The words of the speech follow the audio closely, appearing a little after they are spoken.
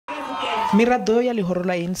Mirado ya Lihoro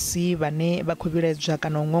la ANC vhane vha khou vhilaedzwa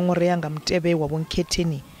kana u ṅoṅorea nga mutevhe wa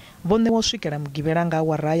vho-nkhetheni vho ṋewa swikela mugivhela nga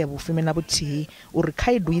awara ya vhu-fumi-nthihi uri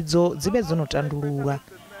khaedu idzo dzi vhe dzo no tandululwa.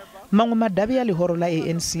 Maṅwe madavhi ya Lihoro la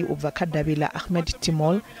ANC u bva kha davhi ḽa Ahmed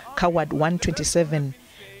Timol kha ward 127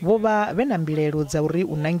 vho vha vhe na mbilaelo dza uri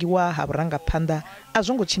u nangiwa ha vhurangaphanḓa a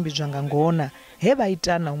zwo ngo tshimbidzwa nga ngona he vha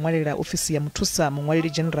ita na u ṅwalela ofisi ya muthusa munwaleli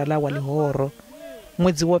dzhenerala wa Lihoro.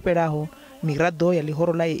 Nwedzi wo fhelaho Mirado ya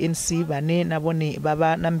Lihoro la ANC vhane na vhone vha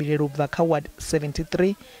vha na mbilaelo bva kha ward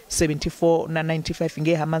 73, 74 na 95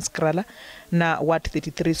 ngei Hammanskraal na ward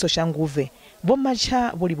 33 Soshanguve vho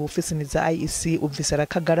matsha vho livha ofisini dza IEC u bvisela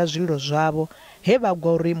khagala zwililo zwavho he vha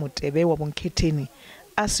gwa uri mutevhe wa vho-nkhetheni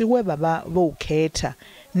a si we vha vha vho-khetha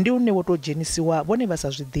ndi une wo to dzhenisiwa vhone vha sa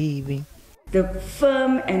zwiḓivhi. The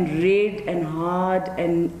firm and red and hard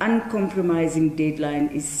and uncompromising deadline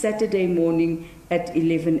is Saturday morning at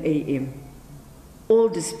 11 a.m. All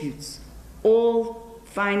disputes, all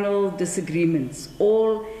final disagreements,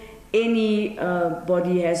 all any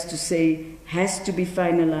body has to say has to be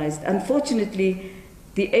finalized. Unfortunately,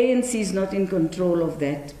 the ANC is not in control of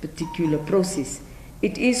that particular process.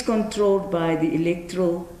 It is controlled by the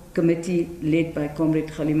electoral committee led by Comrade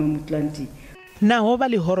Kgalema Motlanthe. Naho vha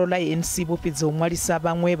Lihoro la ANC vho fhedza u ṅwalisa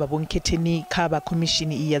vhaṅwe vha vho-nkhetheni kha vha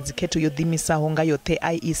khomishini i ya dzikhetho yo ḓiimisaho nga yoṱhe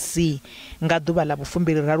IEC nga ḓuvha ḽa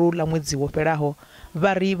vhu-23 ḽa ṅwedzi wo fhelaho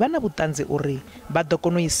vha ri vha na vhuṱanzi uri vha ḓo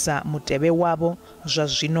kona u isa mutevhe wavho zwa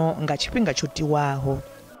zwino nga tshifhinga tsho tiwaho.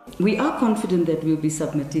 We are confident that we'll be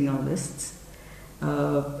submitting our lists.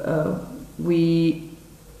 We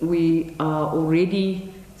are already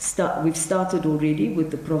we've started already with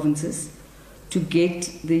the provinces to get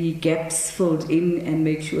the gaps filled in and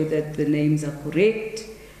make sure that the names are correct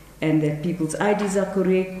and that people's IDs are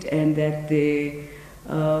correct and that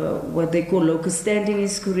what they call local standing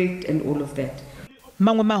is correct and all of that.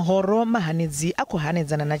 Maṅwe mahoro mahanedzi a khou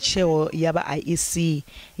hanedzana na tsheo ya vha IEC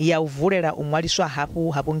ya u vulela u ṅwaliswa hafhu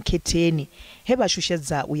ha vho-nkhetheni he vha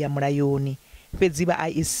shushedza u ya mulayoni. Fhedzi vha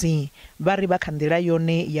IEC vha ri vha kha nḓila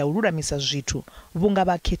yone ya u lulamisa zwithu vhunga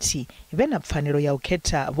vhakhethi vhe na pfanelo ya u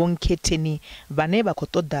khetha vho-nkhetheni vhane vha khou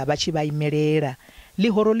ṱoḓa vha tshi vha imelela.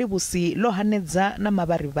 Lihoro ḽivhusi ḽo hanedza na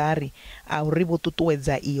mavharivhari a uri vho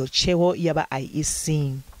ṱuṱuwedza iyo tsheo ya vha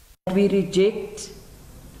IEC. We reject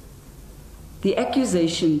the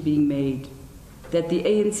accusation being made that the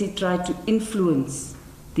ANC tried to influence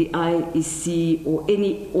the IEC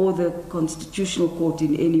or the Constitutional Court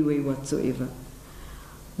in any way whatsoever.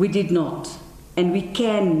 We did not, and we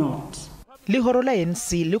cannot. Lihoro la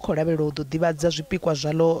ANC ḽi khou lavhelelwa u ḓo ḓivhadza zwipikwa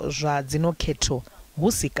zwaḽo zwa dzinokhetho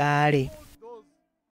hu si kale.